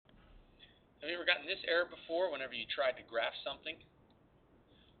Have you ever gotten this error before whenever you tried to graph something?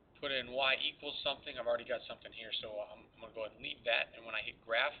 Put in y equals something. I've already got something here, so I'm going to go ahead and leave that. And when I hit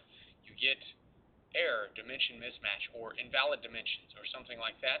graph, you get error, dimension mismatch, or invalid dimensions, or something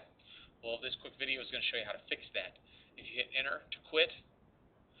like that. Well, this quick video is going to show you how to fix that. If you hit enter to quit,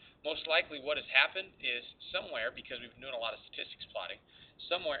 most likely what has happened is somewhere, because we've been doing a lot of statistics plotting,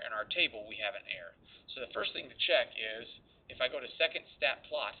 somewhere in our table we have an error. So the first thing to check is, if I go to second stat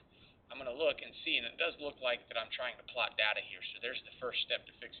plot, I'm going to look and see, and it does look like that I'm trying to plot data here. So there's the first step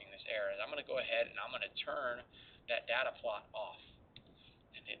to fixing this error. I'm going to go ahead and I'm going to turn that data plot off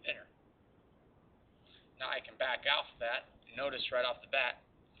and hit enter. Now I can back off of that. Notice right off the bat,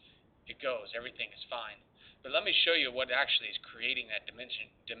 it goes. Everything is fine. But let me show you what actually is creating that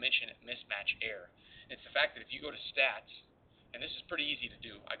dimension mismatch error. It's the fact that if you go to stats, and this is pretty easy to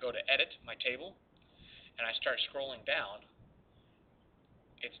do, I go to edit my table, and I start scrolling down.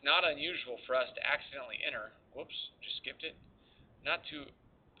 It's not unusual for us to accidentally enter, whoops, just skipped it, not too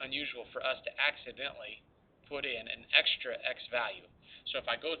unusual for us to accidentally put in an extra x value. So if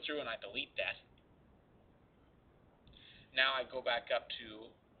I go through and I delete that, now I go back up to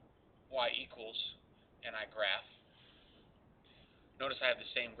y equals and I graph. Notice I have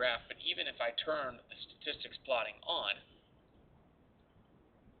the same graph, but even if I turn the statistics plotting on,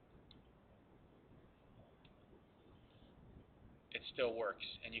 it still works,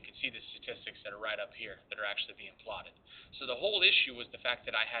 and you can see the statistics that are right up here that are actually being plotted. So the whole issue was the fact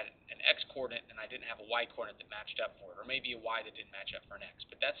that I had an x coordinate and I didn't have a y coordinate that matched up for it, or maybe a y that didn't match up for an x.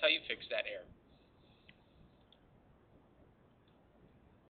 But that's how you fix that error.